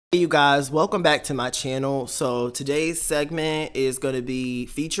Hey you guys, welcome back to my channel. So today's segment is going to be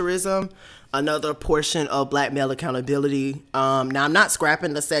Featurism, another portion of Black male accountability. Now I'm not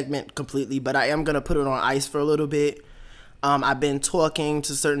scrapping the segment completely, but I am going to put it on ice for a little bit. I've been talking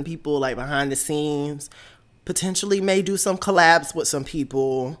to certain people like behind the scenes, potentially may do some collabs with some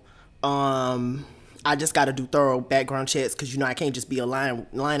people. I just got to do thorough background checks because, I can't just be aligning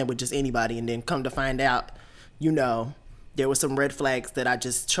with just anybody and then come to find out, there were some red flags that I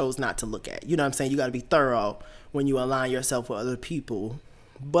just chose not to look at. You know what I'm saying? You got to be thorough when you align yourself with other people.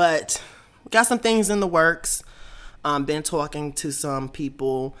 But got some things in the works. Been talking to some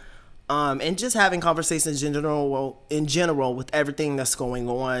people and just having conversations in general with everything that's going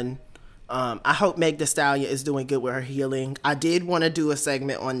on. I hope Meg Thee Stallion is doing good with her healing. I did want to do a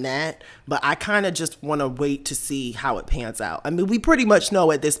segment on that, but I kind of just want to wait to see how it pans out. I mean, we pretty much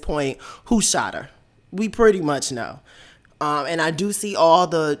know at this point who shot her. We pretty much know. And I do see all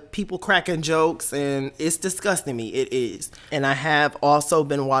the people cracking jokes, and it's disgusting me. It is. And I have also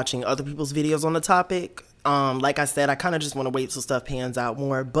been watching other people's videos on the topic. Like I said, I kind of just want to wait till stuff pans out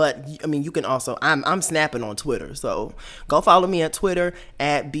more. But, I mean, you can also, I'm snapping on Twitter. So go follow me at Twitter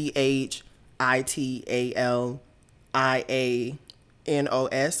at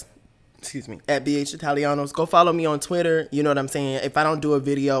BHITALIANOS. Excuse me, at BH Italianos. Go follow me on Twitter. You know what I'm saying? If I don't do a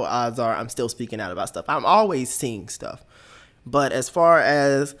video, odds are I'm still speaking out about stuff. I'm always seeing stuff. But as far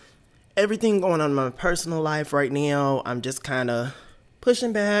as everything going on in my personal life right now, I'm just kind of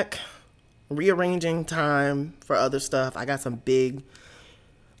pushing back, rearranging time for other stuff. I got some big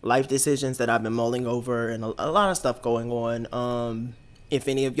life decisions that I've been mulling over and a lot of stuff going on. If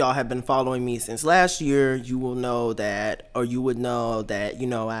any of y'all have been following me since last year, you will know that, or you would know that,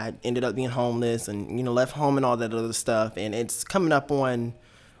 I ended up being homeless and, left home and all that other stuff. And it's coming up on,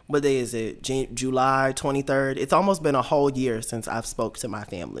 what day is it? July 23rd. It's almost been a whole year since I've spoke to my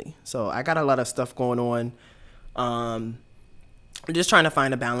family. So I got a lot of stuff going on. I'm just trying to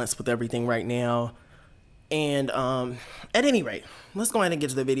find a balance with everything right now. And at any rate, let's go ahead and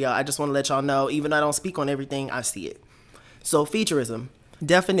get to the video. I just want to let y'all know, even though I don't speak on everything, I see it. So featurism.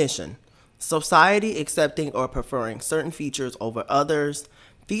 Definition: society accepting or preferring certain features over others.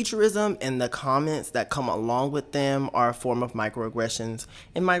 Featurism and the comments that come along with them are a form of microaggressions,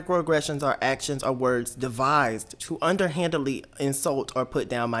 and microaggressions are actions or words devised to underhandedly insult or put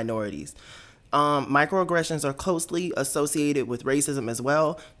down minorities. Microaggressions are closely associated with racism as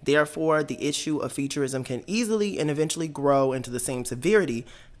well. Therefore, the issue of featurism can easily and eventually grow into the same severity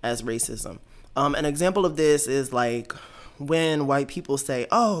as racism. An example of this is like when white people say,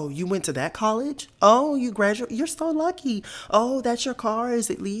 "Oh, you went to that college? Oh, you graduated? You're so lucky. Oh, that's your car?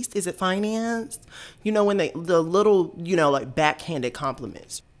 Is it leased? Is it financed?" When the little, like backhanded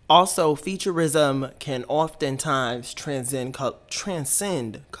compliments. Also, featurism can oftentimes transcend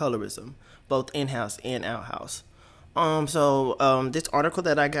colorism, both in-house and out-house. This article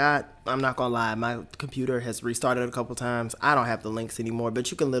that I got, I'm not gonna lie, my computer has restarted a couple times. I don't have the links anymore,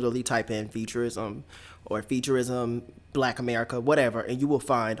 but you can literally type in featurism or featurism, Black America, whatever, and you will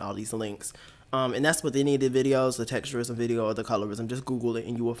find all these links. And that's with any of the videos, the texturism video or the colorism. Just Google it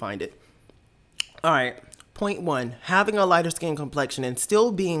and you will find it. All right. Point 1, having a lighter skin complexion and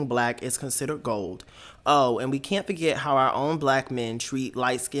still being black is considered gold. Oh, and we can't forget how our own black men treat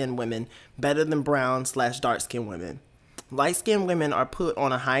light-skinned women better than brown/dark-skinned women. Light-skinned women are put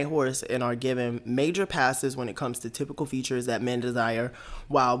on a high horse and are given major passes when it comes to typical features that men desire,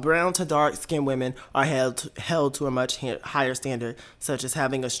 while brown to dark-skinned women are held to a much higher standard, such as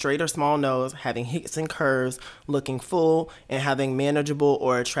having a straight or small nose, having hips and curves, looking full, and having manageable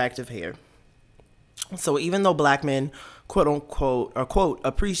or attractive hair. So even though black men, quote unquote, or quote,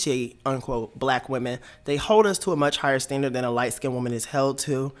 appreciate, unquote, black women, they hold us to a much higher standard than a light-skinned woman is held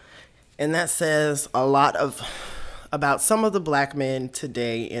to. And that says a lot about some of the black men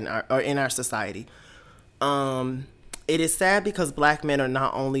today in our society. It is sad because black men are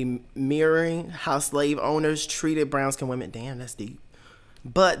not only mirroring how slave owners treated brown-skinned women, damn, that's deep,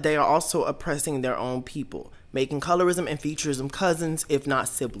 but they are also oppressing their own people, making colorism and featurism cousins, if not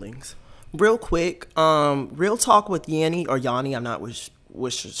siblings. Real quick, real talk with Yanni or Yanni, I'm not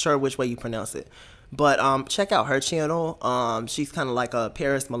sure which way you pronounce it, but check out her channel. She's kind of like a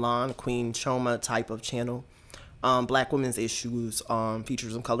Paris Milan, Queen Choma type of channel. Black women's issues,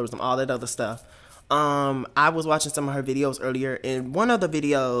 featurism, colorism, all that other stuff. I was watching some of her videos earlier, and one of the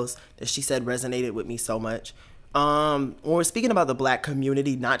videos that she said resonated with me so much. When we're speaking about the black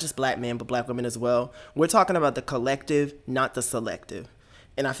community, not just black men, but black women as well, we're talking about the collective, not the selective.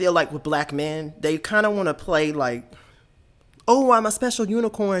 And I feel like with black men, they kind of want to play like, oh, I'm a special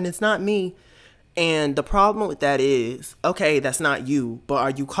unicorn, it's not me. And the problem with that is, okay, that's not you, but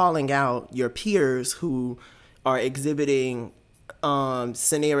are you calling out your peers who are exhibiting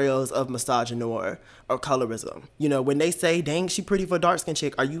scenarios of misogyny or colorism? You know, when they say, dang, she pretty for a dark skin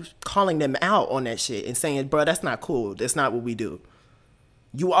chick, are you calling them out on that shit and saying, bro, that's not cool. That's not what we do.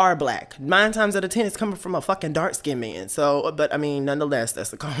 You are black. 9 times out of 10, it's coming from a fucking dark skinned man. So, but I mean, nonetheless,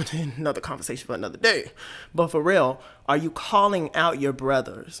 that's another conversation for another day. But for real, are you calling out your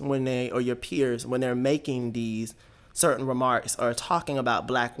brothers when or your peers when they're making these certain remarks or talking about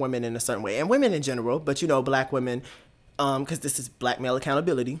black women in a certain way, and women in general, but you know, black women, because this is black male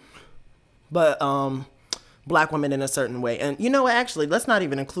accountability, but black women in a certain way. And you know what, actually, let's not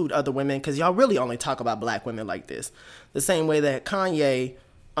even include other women, because y'all really only talk about black women like this. The same way that Kanye,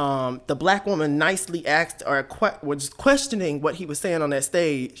 the black woman nicely asked or was questioning what he was saying on that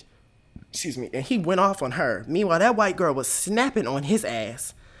stage, excuse me, and he went off on her. Meanwhile, that white girl was snapping on his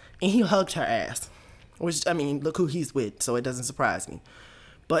ass, and he hugged her ass. Which, I mean, look who he's with, so it doesn't surprise me.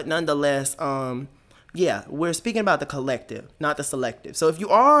 But nonetheless, yeah, we're speaking about the collective, not the selective. So if you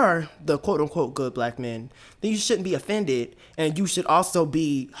are the quote-unquote good black men, then you shouldn't be offended, and you should also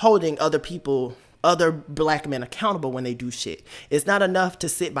be holding other black men accountable when they do shit. It's not enough to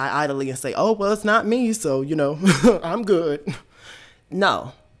sit by idly and say, oh, well, it's not me, so, you know, I'm good.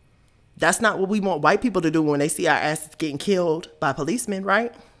 No, that's not what we want white people to do when they see our asses getting killed by policemen,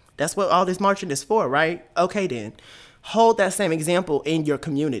 right? That's what all this marching is for, right? Okay, then. Hold that same example in your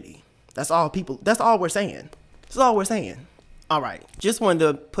community. That's all we're saying. That's all we're saying. All right. Just wanted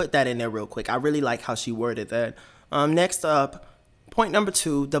to put that in there real quick. I really like how she worded that. Next up, point number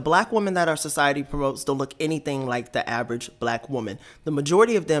 2, the black women that our society promotes don't look anything like the average black woman. The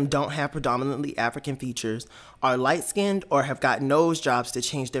majority of them don't have predominantly African features, are light-skinned, or have got nose jobs to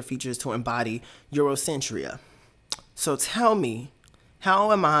change their features to embody Eurocentria. So tell me,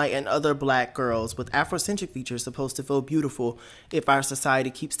 how am I and other black girls with Afrocentric features supposed to feel beautiful if our society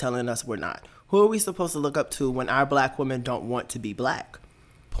keeps telling us we're not? Who are we supposed to look up to when our black women don't want to be black?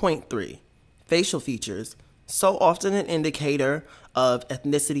 Point 3, facial features, so often an indicator of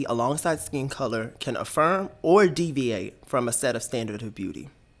ethnicity alongside skin color, can affirm or deviate from a set of standards of beauty.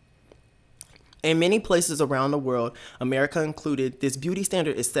 In many places around the world, America included, this beauty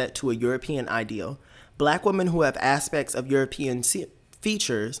standard is set to a European ideal. Black women who have aspects of European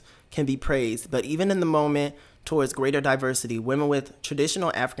features can be praised, but even in the moment towards greater diversity, women with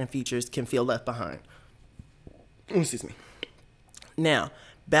traditional African features can feel left behind. Excuse me. Now,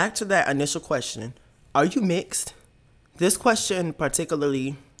 back to that initial question, are you mixed? This question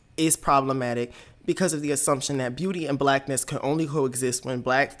particularly is problematic because of the assumption that beauty and blackness can only coexist when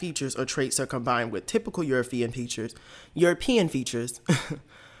black features or traits are combined with typical European features,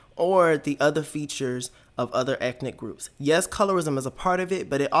 or the other features of other ethnic groups. Yes, colorism is a part of it,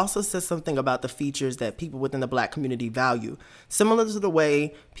 but it also says something about the features that people within the black community value. Similar to the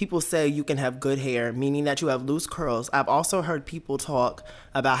way people say you can have good hair, meaning that you have loose curls, I've also heard people talk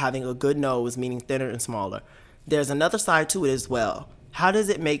about having a good nose, meaning thinner and smaller. There's another side to it as well. How does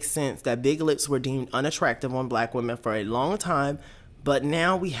it make sense that big lips were deemed unattractive on black women for a long time, but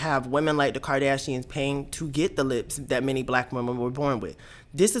now we have women like the Kardashians paying to get the lips that many black women were born with?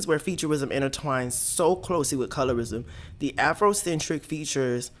 This is where featurism intertwines so closely with colorism. The Afrocentric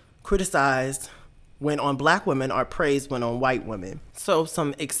features criticized when on black women are praised when on white women. So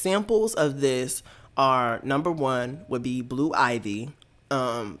some examples of this are, number 1 would be Blue Ivy.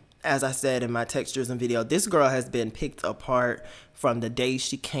 As I said in my Texturism video, this girl has been picked apart from the day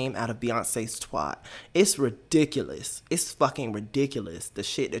she came out of Beyonce's twat. It's ridiculous. It's fucking ridiculous, the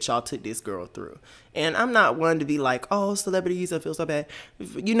shit that y'all took this girl through. And I'm not one to be like, oh, celebrities, I feel so bad.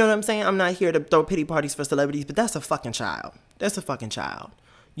 You know what I'm saying? I'm not here to throw pity parties for celebrities, but that's a fucking child. That's a fucking child.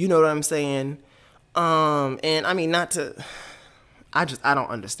 You know what I'm saying? And I mean, I don't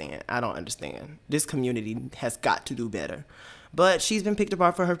understand. I don't understand. This community has got to do better. But she's been picked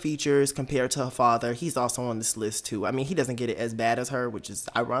apart for her features compared to her father. He's also on this list too. I mean, he doesn't get it as bad as her, which is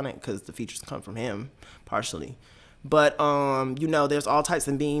ironic because the features come from him partially. But, you know, there's all types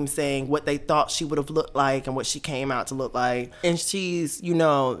of memes saying what they thought she would have looked like and what she came out to look like. And she's, you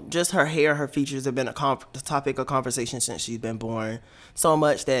know, just her hair, her features have been the topic of conversation since she's been born. So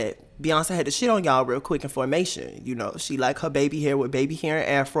much that Beyonce had to shit on y'all real quick in Formation. You know, she like her baby hair with baby hair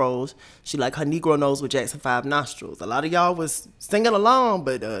and afros. She like her Negro nose with Jackson 5 nostrils. A lot of y'all was singing along,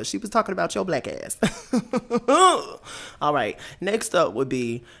 but she was talking about your black ass. All right, next up would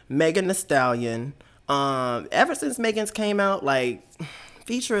be Megan Thee Stallion. Ever since Megan's came out, like,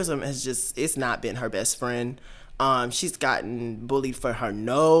 Featurism has just, it's not been her best friend. She's gotten bullied for her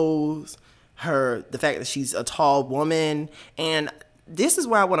nose, the fact that she's a tall woman, and this is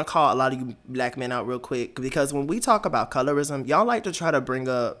where I want to call a lot of you black men out real quick, because when we talk about colorism, y'all like to try to bring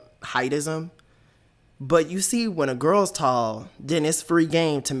up heightism. But you see, when a girl's tall, then it's free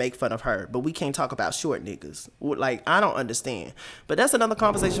game to make fun of her. But we can't talk about short niggas. Like, I don't understand. But that's another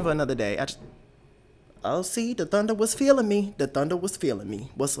conversation for another day. Oh, see, the thunder was feeling me. The thunder was feeling me.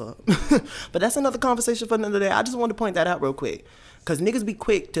 What's up? But that's another conversation for another day. I just want to point that out real quick. Because niggas be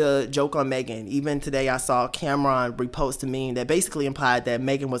quick to joke on Megan. Even today I saw Cameron repost a meme that basically implied that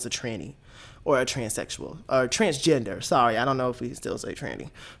Megan was a tranny. Or a transsexual. Or transgender. Sorry, I don't know if we still say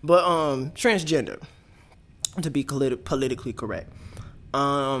tranny. But transgender. To be politically correct.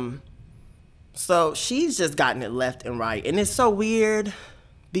 So she's just gotten it left and right. And it's so weird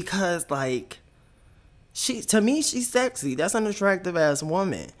because, like, to me, she's sexy. That's an attractive ass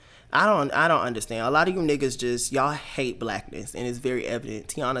woman. I don't understand. A lot of you niggas y'all hate blackness, and it's very evident.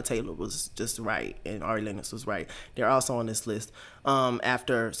 Tiana Taylor was just right, and Ari Lennox was right. They're also on this list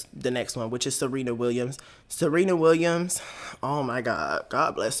after the next one, which is Serena Williams. Serena Williams, oh my God.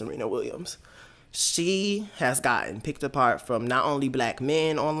 God bless Serena Williams. She has gotten picked apart from not only black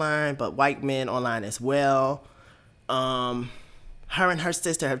men online, but white men online as well. Her and her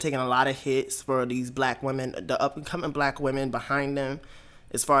sister have taken a lot of hits for these black women, the up-and-coming black women behind them.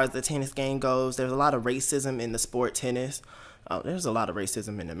 As far as the tennis game goes, there's a lot of racism in the sport tennis. Oh, there's a lot of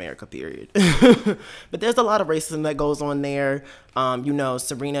racism in America, period. But there's a lot of racism that goes on there. You know,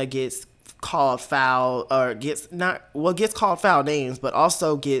 Serena gets called foul, or gets called foul names, but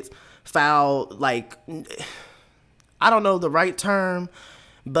also gets foul, like, I don't know the right term,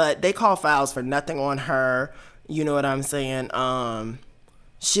 but they call fouls for nothing on her. You know what I'm saying?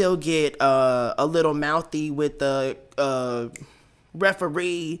 She'll get a little mouthy with the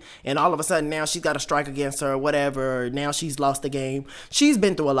referee, and all of a sudden now she's got a strike against her or whatever. Now she's lost the game. She's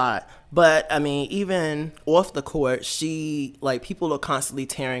been through a lot. But, I mean, even off the court, people are constantly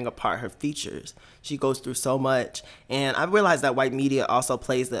tearing apart her features. She goes through so much. And I realize that white media also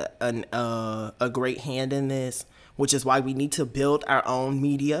plays a great hand in this, which is why we need to build our own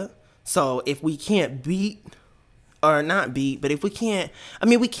media. So if we can't but if we can't,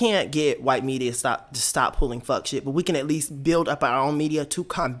 we can't get white media to stop pulling fuck shit, but we can at least build up our own media to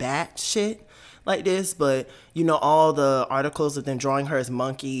combat shit like this. But, you know, all the articles of them drawing her as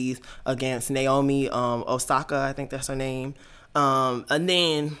monkeys against Naomi Osaka, I think that's her name. And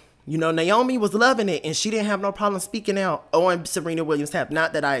then, you know, Naomi was loving it, and she didn't have no problem speaking out on Serena Williams' behalf.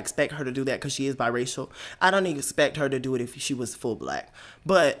 Not that I expect her to do that because she is biracial. I don't even expect her to do it if she was full black.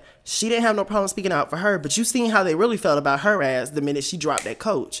 But she didn't have no problem speaking out for her. But you seen how they really felt about her ass the minute she dropped that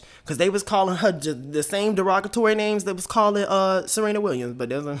coach. Because they was calling her the same derogatory names that was calling Serena Williams. But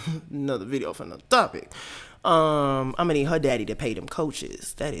there's another video for another topic. I'm going to need her daddy to pay them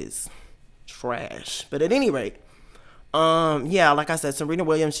coaches. That is trash. But at any rate, yeah, like I said, Serena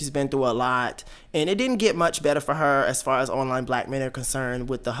Williams, she's been through a lot, and it didn't get much better for her as far as online black men are concerned,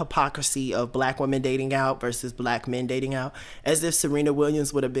 with the hypocrisy of black women dating out versus black men dating out, as if Serena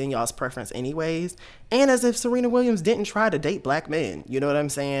Williams would have been y'all's preference anyways, and as if Serena Williams didn't try to date black men. You know what I'm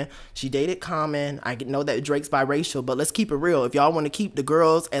saying? She dated Common. I know that Drake's biracial, but let's keep it real. If y'all want to keep the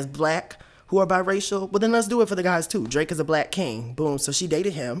girls as black who are biracial, well, then let's do it for the guys too. Drake is a black king. Boom. So she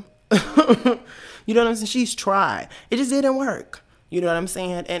dated him. You know what I'm saying? She's tried. It just didn't work. You know what I'm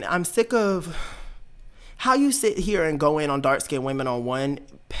saying? And I'm sick of how you sit here and go in on dark-skinned women on one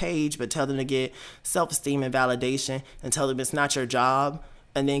page, but tell them to get self-esteem and validation, and tell them it's not your job,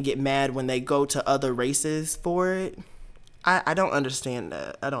 and then get mad when they go to other races for it. I don't understand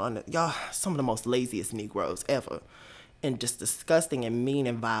that. Y'all, some of the most laziest Negroes ever, and just disgusting and mean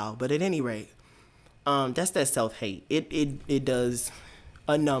and vile. But at any rate, that's that self-hate. It does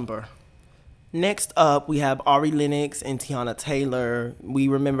a number. Next up, we have Ari Lennox and Tiana Taylor. We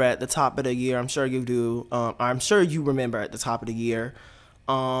remember at the top of the year, I'm sure you do. I'm sure you remember at the top of the year,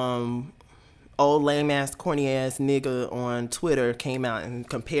 old lame-ass, corny-ass nigga on Twitter came out and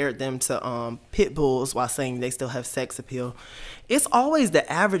compared them to pit bulls while saying they still have sex appeal. It's always the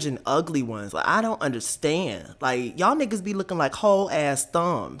average and ugly ones. Like, I don't understand. Like, y'all niggas be looking like whole-ass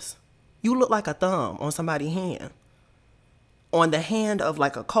thumbs. You look like a thumb on somebody's hand. On the hand of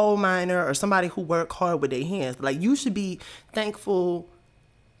like a coal miner or somebody who work hard with their hands. Like, you should be thankful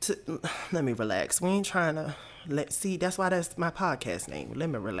to, let me relax. We ain't trying to, see, that's why that's my podcast name. Let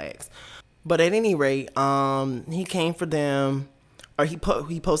me relax. But at any rate, he came for them or he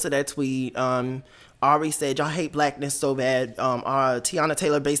posted that tweet. Ari said, y'all hate blackness so bad. Tiana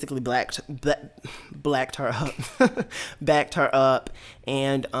Taylor basically blacked her up, backed her up.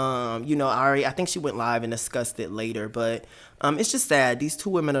 And, you know, Ari, I think she went live and discussed it later. But it's just sad. These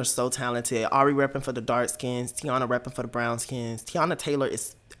two women are so talented. Ari repping for the dark skins, Tiana repping for the brown skins. Tiana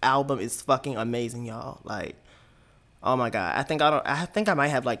Taylor's album is fucking amazing, y'all. Like, oh my God. I think I might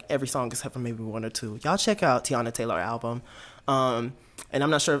have like every song except for maybe one or two. Y'all check out Tiana Taylor album. And I'm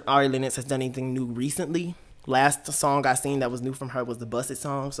not sure if Ari Lennox has done anything new recently. Last song I seen that was new from her was the Busted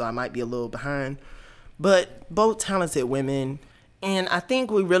song, so I might be a little behind. But both talented women, and I think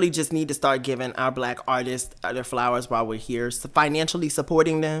we really just need to start giving our black artists their flowers while we're here, so financially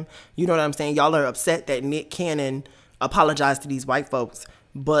supporting them. You know what I'm saying? Y'all are upset that Nick Cannon apologized to these white folks.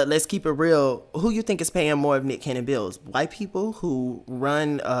 But let's keep it real. Who you think is paying more of Nick Cannon bills? White people who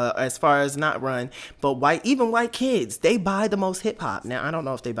run, as far as not run, but even white kids. They buy the most hip hop. Now, I don't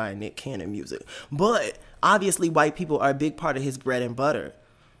know if they buy Nick Cannon music, but obviously white people are a big part of his bread and butter.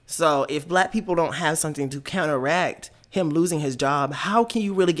 So if black people don't have something to counteract him losing his job, how can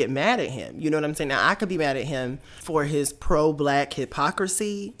you really get mad at him? You know what I'm saying? Now, I could be mad at him for his pro-black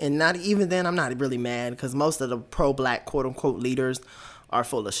hypocrisy, and not even then, I'm not really mad, because most of the pro-black quote-unquote leaders are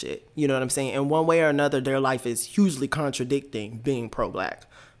full of shit. You know what I'm saying? In one way or another, their life is hugely contradicting being pro-black.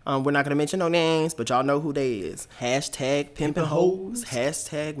 We're not going to mention no names, but y'all know who they is. Hashtag pimpin' hoes.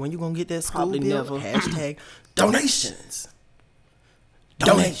 Hashtag when you going to get that school bill. Never. Hashtag donations.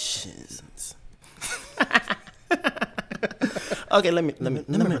 Donations. Okay, let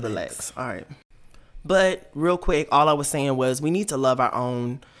me relax. All right. But real quick, all I was saying was we need to love our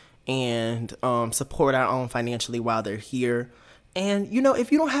own and support our own financially while they're here. And, you know,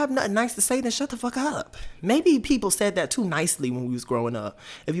 if you don't have nothing nice to say, then shut the fuck up. Maybe people said that too nicely when we was growing up.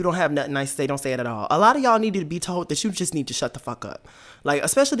 If you don't have nothing nice to say, don't say it at all. A lot of y'all needed to be told that you just need to shut the fuck up. Like,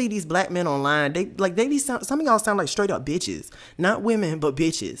 especially these black men online, some of y'all sound like straight up bitches. Not women, but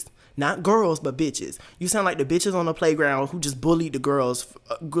bitches. Not girls, but bitches. You sound like the bitches on the playground who just bullied the girls,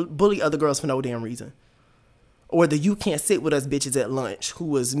 bully other girls for no damn reason. Or the you can't sit with us bitches at lunch who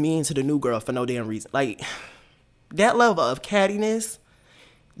was mean to the new girl for no damn reason. Like, that level of cattiness,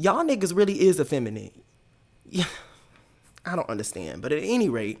 y'all niggas really is effeminate. Yeah, I don't understand. But at any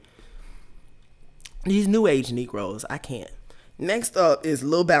rate, these new age Negroes, I can't. Next up is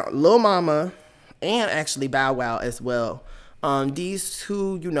Lil Mama and actually Bow Wow as well. These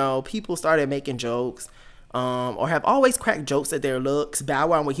two, you know, people started making jokes or have always cracked jokes at their looks. Bow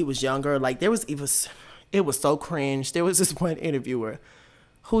Wow, when he was younger, like it was so cringe. There was this one interviewer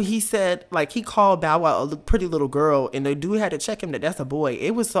who he said, like, he called Bow Wow a pretty little girl, and the dude had to check him that that's a boy.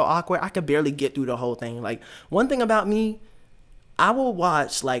 It was so awkward. I could barely get through the whole thing. Like, one thing about me, I will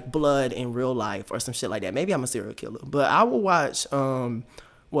watch, like, Blood in real life or some shit like that. Maybe I'm a serial killer, but I will watch,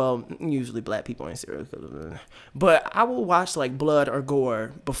 well, usually black people ain't serial killers, but I will watch, like, blood or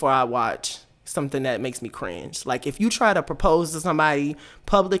gore before I watch something that makes me cringe. Like, if you try to propose to somebody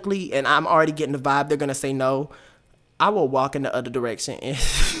publicly and I'm already getting the vibe they're going to say no, I will walk in the other direction and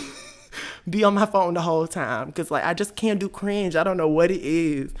be on my phone the whole time. Because, like, I just can't do cringe. I don't know what it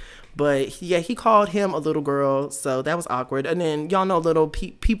is. But, yeah, he called him a little girl. So that was awkward. And then, y'all know little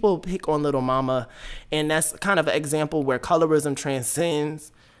people pick on Little Mama. And that's kind of an example where colorism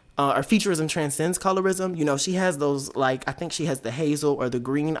transcends, or featurism transcends colorism. You know, she has those, like, I think she has the hazel or the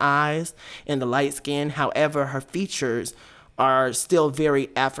green eyes and the light skin. However, her features are still very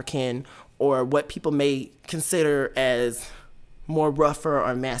African, or what people may consider as more rougher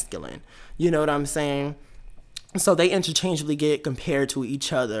or masculine. You know what I'm saying? So they interchangeably get compared to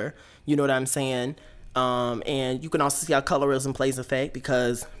each other. You know what I'm saying? And you can also see how colorism plays effect,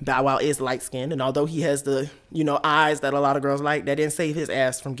 because Bow Wow is light-skinned, and although he has the, you know, eyes that a lot of girls like, that didn't save his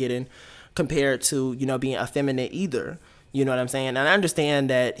ass from getting compared to, you know, being effeminate either. You know what I'm saying? And I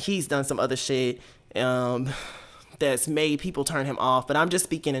understand that he's done some other shit that's made people turn him off, but I'm just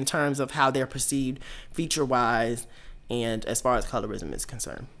speaking in terms of how they're perceived feature-wise and as far as colorism is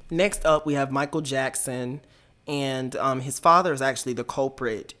concerned. Next up, we have Michael Jackson, and his father is actually the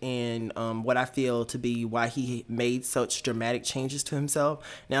culprit in what I feel to be why he made such dramatic changes to himself.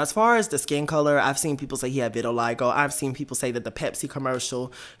 Now, as far as the skin color, I've seen people say he had vitiligo. I've seen people say that the Pepsi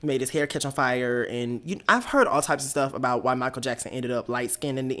commercial made his hair catch on fire, and I've heard all types of stuff about why Michael Jackson ended up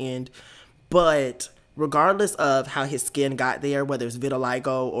light-skinned in the end. But regardless of how his skin got there, whether it's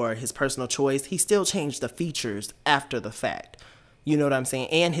vitiligo or his personal choice, he still changed the features after the fact. You know what I'm saying?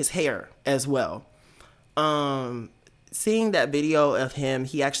 And his hair as well. seeing that video of him,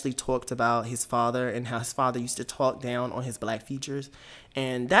 he actually talked about his father and how his father used to talk down on his black features.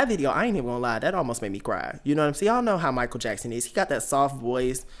 And that video, I ain't even gonna lie, that almost made me cry. You know what I'm saying? Y'all know how Michael Jackson is. He got that soft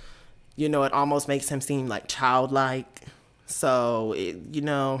voice. You know, it almost makes him seem like childlike. So,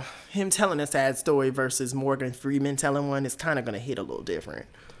 him telling a sad story versus Morgan Freeman telling one is kind of going to hit a little different.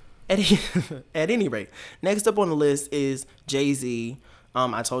 At any rate, next up on the list is Jay-Z.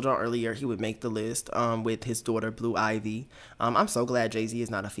 I told y'all earlier he would make the list with his daughter, Blue Ivy. I'm so glad Jay-Z is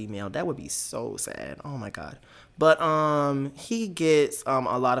not a female. That would be so sad. Oh, my God. But he gets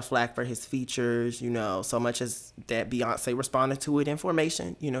a lot of flack for his features, so much as that Beyonce responded to it in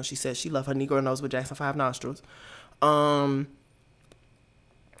Formation. She said she loved her Negro nose with Jackson 5 nostrils. Yeah,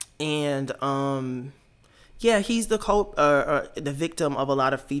 he's the victim of a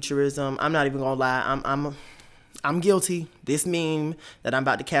lot of featurism. I'm not even gonna lie. I'm guilty. This meme that I'm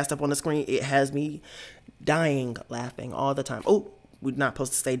about to cast up on the screen, it has me dying laughing all the time. Oh, we're not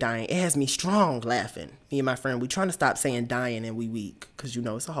supposed to say dying. It has me strong laughing. Me and my friend, we trying to stop saying dying and we weak. Because,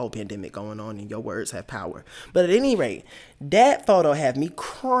 it's a whole pandemic going on and your words have power. But at any rate, that photo had me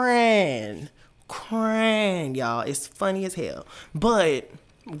crying, y'all. It's funny as hell. But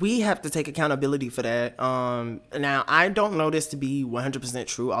we have to take accountability for that. Now, I don't know this to be 100%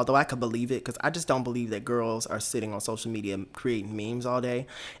 true, although I could believe it, because I just don't believe that girls are sitting on social media creating memes all day.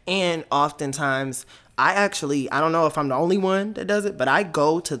 And oftentimes, I don't know if I'm the only one that does it, but I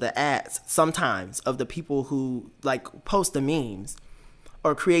go to the ads sometimes of the people who post the memes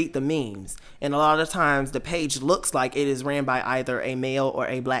or create the memes. And a lot of times the page looks like it is ran by either a male or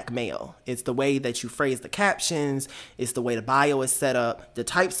a black male. It's the way that you phrase the captions. It's the way the bio is set up, the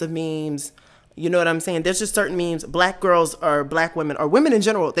types of memes. You know what I'm saying? There's just certain memes. Black girls or black women or women in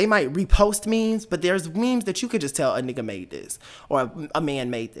general, they might repost memes, but there's memes that you could just tell a nigga made this or a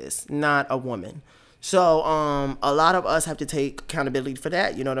man made this, not a woman. So a lot of us have to take accountability for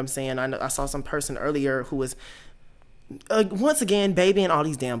that. You know what I'm saying? I saw some person earlier who was once again babying all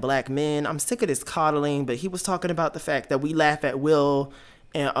these damn black men. I'm sick of this coddling, but he was talking about the fact that we laugh at Will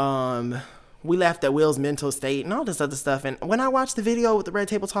and we laughed at Will's mental state and all this other stuff. And when I watched the video with the Red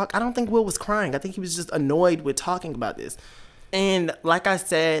Table Talk, I don't think Will was crying. I think he was just annoyed with talking about this. And like I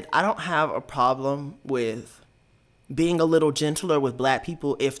said, I don't have a problem with being a little gentler with black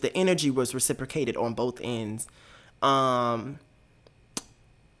people if the energy was reciprocated on both ends.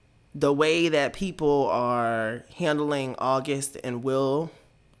 The way that people are handling August and Will,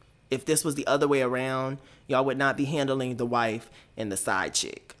 if this was the other way around, y'all would not be handling the wife and the side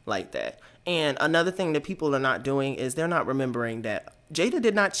chick like that. And another thing that people are not doing is they're not remembering that Jada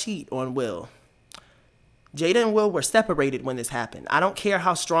did not cheat on Will. Jada and Will were separated when this happened. I don't care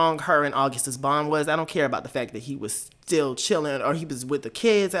how strong her and August's bond was. I don't care about the fact that he was still chilling or he was with the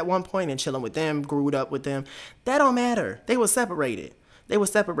kids at one point and chilling with them, grew up with them. That don't matter. They were separated. They were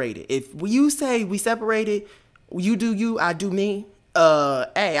separated. If you say we separated, you do you, I do me.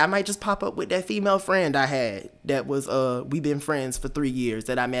 Hey, I might just pop up with that female friend I had that was, we've been friends for 3 years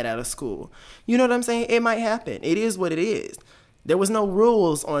that I met out of school. You know what I'm saying? It might happen. It is what it is. There was no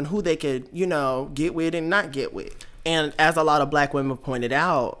rules on who they could, get with and not get with. And as a lot of black women pointed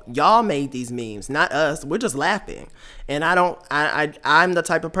out, y'all made these memes, not us. We're just laughing. And I'm the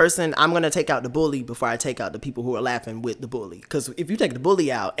type of person, I'm going to take out the bully before I take out the people who are laughing with the bully. Because if you take the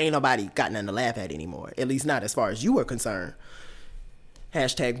bully out, ain't nobody got nothing to laugh at anymore. At least not as far as you are concerned.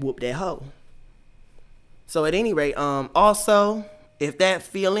 Hashtag whoop that hoe. So at any rate, also, if that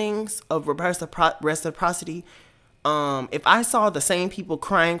feelings of reciprocity, if I saw the same people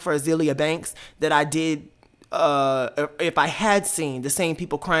crying for Azealia Banks that I did, if I had seen the same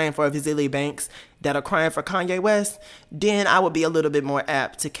people crying for Azealia Banks that are crying for Kanye West, then I would be a little bit more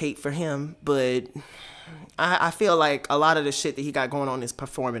apt to cape for him. But I feel like a lot of the shit that he got going on is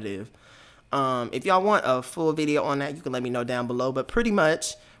performative. If y'all want a full video on that, you can let me know down below. But pretty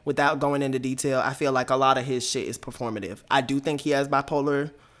much, without going into detail, I feel like a lot of his shit is performative. I do think he has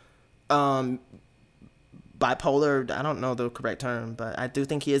bipolar, I don't know the correct term, but I do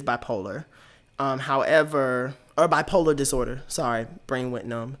think he is bipolar. However, or bipolar disorder. Sorry, brain went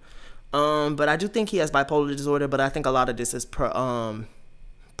numb. But I do think he has bipolar disorder, but I think a lot of this is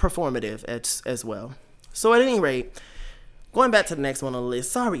performative as well. So at any rate, going back to the next one on the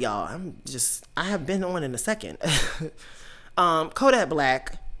list. Sorry, y'all. I have been on in a second. Kodak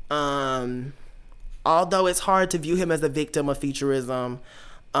Black, although it's hard to view him as a victim of featurism,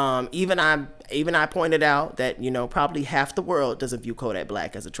 even I pointed out that, probably half the world doesn't view Kodak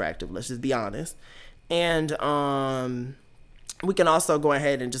Black as attractive. Let's just be honest. And We can also go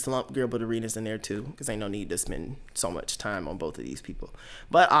ahead and just lump Gilbert Arenas in there too, because ain't no need to spend so much time on both of these people.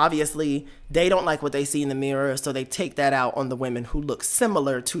 But obviously, they don't like what they see in the mirror, so they take that out on the women who look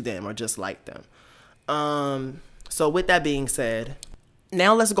similar to them or just like them. So with that being said,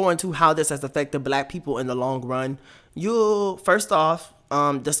 now let's go into how this has affected black people in the long run. First off,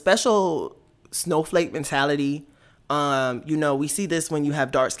 the special snowflake mentality. You know, we see this when you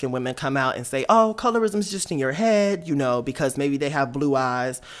have dark-skinned women come out and say, oh, colorism's just in your head, you know, because maybe they have blue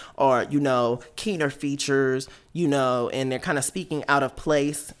eyes or, you know, keener features, you know, and they're kind of speaking out of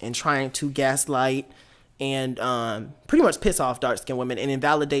place and trying to gaslight and pretty much piss off dark-skinned women and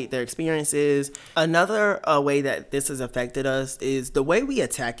invalidate their experiences. Another way that this has affected us is the way we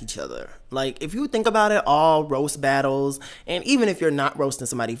attack each other. Like, if you think about it, all roast battles, and even if you're not roasting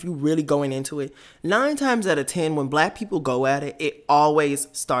somebody, if you're really going into it, 9 times out of 10, when black people go at it, it always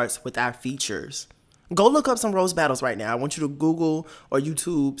starts with our features. Go look up some roast battles right now. I want you to Google or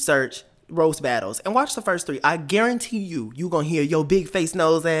YouTube search roast battles and watch the first 3. I guarantee you gonna hear yo big face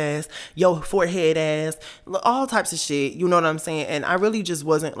nose ass, yo forehead ass, all types of shit, you know what I'm saying? And I really just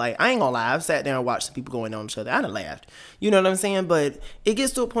wasn't like, I ain't gonna lie, I've sat there and watched some people going on each other. I done laughed, you know what I'm saying? But it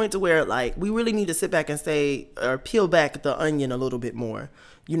gets to a point to where like we really need to sit back and say, or peel back the onion a little bit more,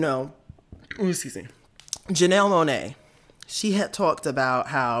 you know. Excuse me. Janelle Monáe, she had talked about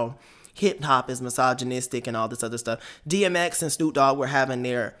how hip hop is misogynistic and all this other stuff. DMX and Snoop Dogg were having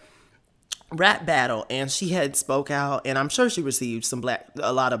their rap battle, and she had spoke out, and I'm sure she received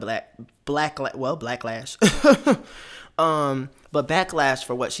a lot of backlash, but backlash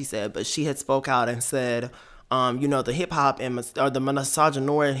for what she said. But she had spoke out and said, you know, the hip hop or the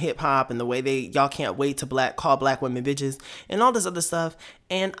misogynoir hip hop and the way y'all can't wait to call black women bitches and all this other stuff.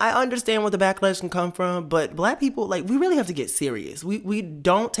 And I understand where the backlash can come from, but black people, like, we really have to get serious. We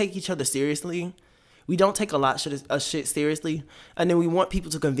don't take each other seriously. We don't take a lot of shit seriously, and then we want people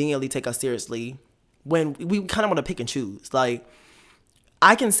to conveniently take us seriously when we kind of want to pick and choose. Like,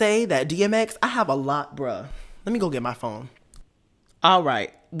 I can say that DMX, I have a lot, bruh. Let me go get my phone. All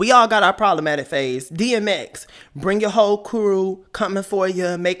right. We all got our problematic phase. DMX, bring your whole crew, coming for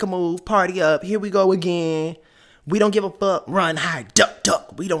you, make a move, party up. Here we go again. We don't give a fuck. Run, hide, duck,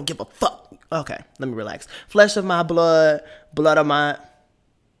 duck. We don't give a fuck. Okay, let me relax. Flesh of my blood, blood of my...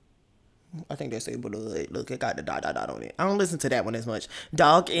 I think they say blood. Look, it got the dot on it. I don't listen to that one as much.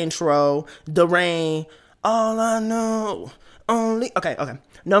 Dog intro, the rain, all I know, only. Okay.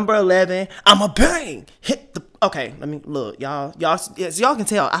 Number 11, I'm a bang. Hit the. Okay, let me look, y'all. Yes, y'all can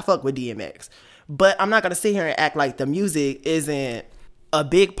tell I fuck with DMX, but I'm not gonna sit here and act like the music isn't a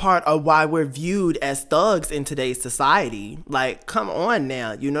big part of why we're viewed as thugs in today's society. Like, come on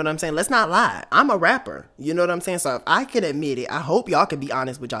now, you know what I'm saying? Let's not lie. I'm a rapper, you know what I'm saying? So if I can admit it, I hope y'all can be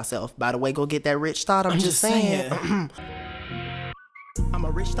honest with yourself. By the way, go get that rich thought. I'm just saying. I'm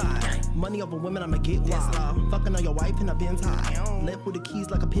a rich thought. Money over women, I'ma get wild. Fucking on your wife in a Benz high. Left with the keys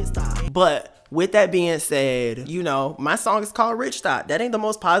like a pit stop. But with that being said, you know, my song is called Rich Thought. That ain't the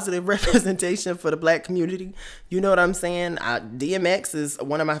most positive representation for the black community. You know what I'm saying? DMX is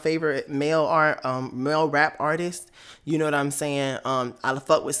one of my favorite male rap artists. You know what I'm saying? I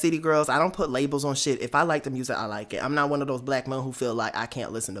fuck with city girls. I don't put labels on shit. If I like the music, I like it. I'm not one of those black men who feel like I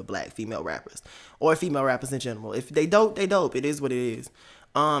can't listen to black female rappers or female rappers in general. If they dope, they dope. It is what it is.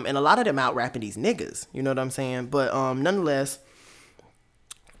 And a lot of them out rapping these niggas. You know what I'm saying? But nonetheless,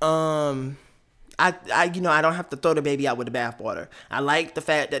 I don't have to throw the baby out with the bathwater. I like the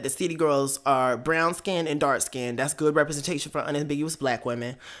fact that the city girls are brown skinned and dark skinned. That's good representation for unambiguous black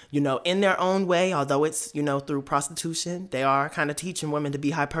women, you know, in their own way. Although it's, you know, through prostitution, they are kind of teaching women to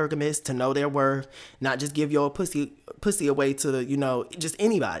be hypergamous, to know their worth, not just give your pussy away to, you know, just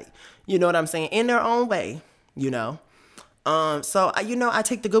anybody. You know what I'm saying? In their own way, you know. So I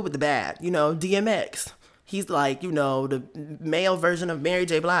take the good with the bad. You know, DMX. He's like, you know, the male version of Mary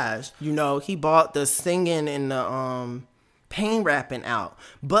J. Blige. You know, he bought the singing and the pain rapping out.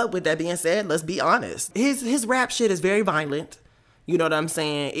 But with that being said, let's be honest. His rap shit is very violent. You know what I'm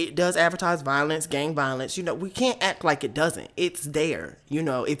saying? It does advertise violence, gang violence. You know, we can't act like it doesn't. It's there. You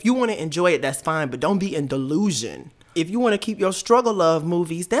know, if you want to enjoy it, that's fine. But don't be in delusion. If you want to keep your struggle love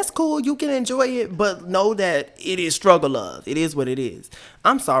movies, that's cool. You can enjoy it, but know that it is struggle love. It is what it is.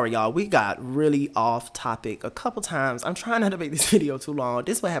 I'm sorry, y'all. We got really off topic a couple times. I'm trying not to make this video too long.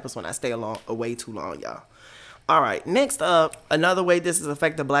 This is what happens when I stay away too long, y'all. All right, next up, another way this has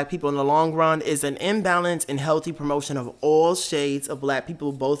affected black people in the long run is an imbalance in healthy promotion of all shades of black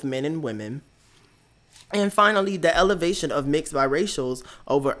people, both men and women. And finally, the elevation of mixed biracials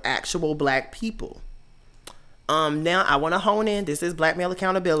over actual black people. Now I want to hone in. This is black male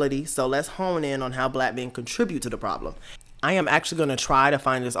accountability, so let's hone in on how black men contribute to the problem. I am actually going to try to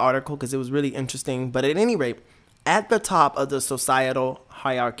find this article because it was really interesting. But at any rate, at the top of the societal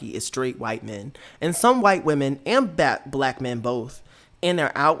hierarchy is straight white men. And some white women and black men both, in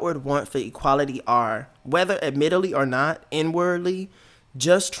their outward want for equality, are, whether admittedly or not, inwardly,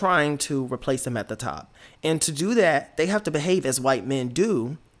 just trying to replace them at the top. And to do that, they have to behave as white men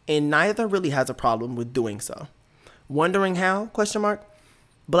do, and neither really has a problem with doing so. Wondering how? Question mark.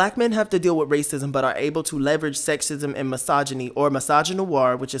 Black men have to deal with racism but are able to leverage sexism and misogyny, or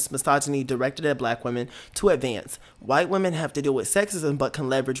misogynoir, which is misogyny directed at black women, to advance. White women have to deal with sexism but can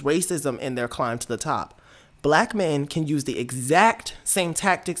leverage racism in their climb to the top. Black men can use the exact same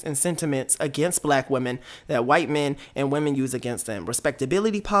tactics and sentiments against black women that white men and women use against them.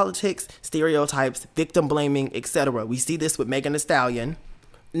 Respectability politics, stereotypes, victim blaming, etc. We see this with Megan Thee Stallion.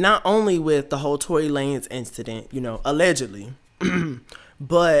 Not only with the whole Tory Lanez incident, allegedly,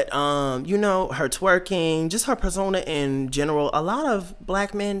 but, her twerking, just her persona in general. A lot of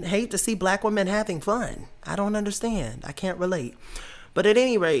black men hate to see black women having fun. I don't understand. I can't relate. But at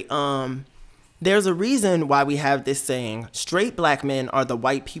any rate, there's a reason why we have this saying, straight black men are the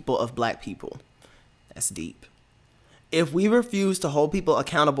white people of black people. That's deep. If we refuse to hold people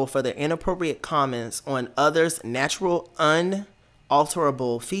accountable for their inappropriate comments on others' natural,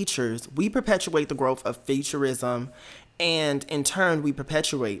 unalterable features, we perpetuate the growth of featurism, and in turn, we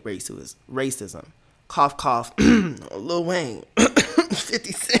perpetuate racism. Cough, cough. Lil Wayne.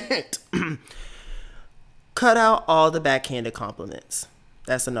 50 Cent. Cut out all the backhanded compliments.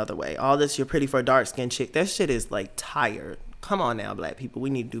 That's another way. All this, you're pretty for a dark-skinned chick. That shit is, tired. Come on now, black people.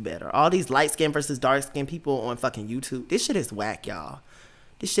 We need to do better. All these light-skinned versus dark-skinned people on fucking YouTube. This shit is whack, y'all.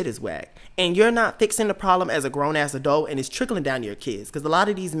 This shit is whack. And you're not fixing the problem as a grown-ass adult, and it's trickling down to your kids. Because a lot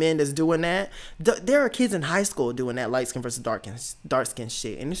of these men that's doing that, there are kids in high school doing that light-skin versus dark-skin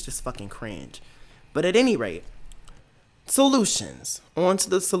shit. And it's just fucking cringe. But at any rate, solutions. On to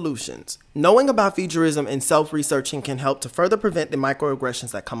the solutions. Knowing about featurism and self-researching can help to further prevent the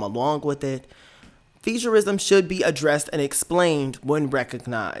microaggressions that come along with it. Featurism should be addressed and explained when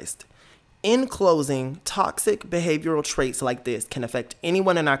recognized. In closing, toxic behavioral traits like this can affect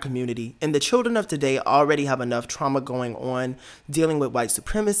anyone in our community, and the children of today already have enough trauma going on dealing with white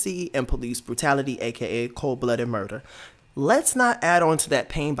supremacy and police brutality, aka cold-blooded murder. Let's not add on to that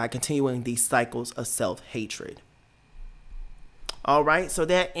pain by continuing these cycles of self-hatred. All right, so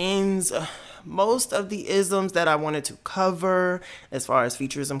that ends most of the isms that I wanted to cover as far as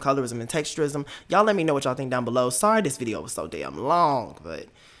featurism, colorism, and texturism. Y'all let me know what y'all think down below. Sorry this video was so damn long, but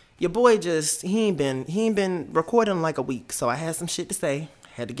your boy he ain't been recording like a week, so I had some shit to say.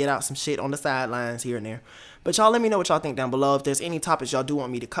 Had to get out some shit on the sidelines here and there. But y'all let me know what y'all think down below. If there's any topics y'all do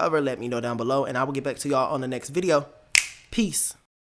want me to cover, let me know down below, and I will get back to y'all on the next video. Peace.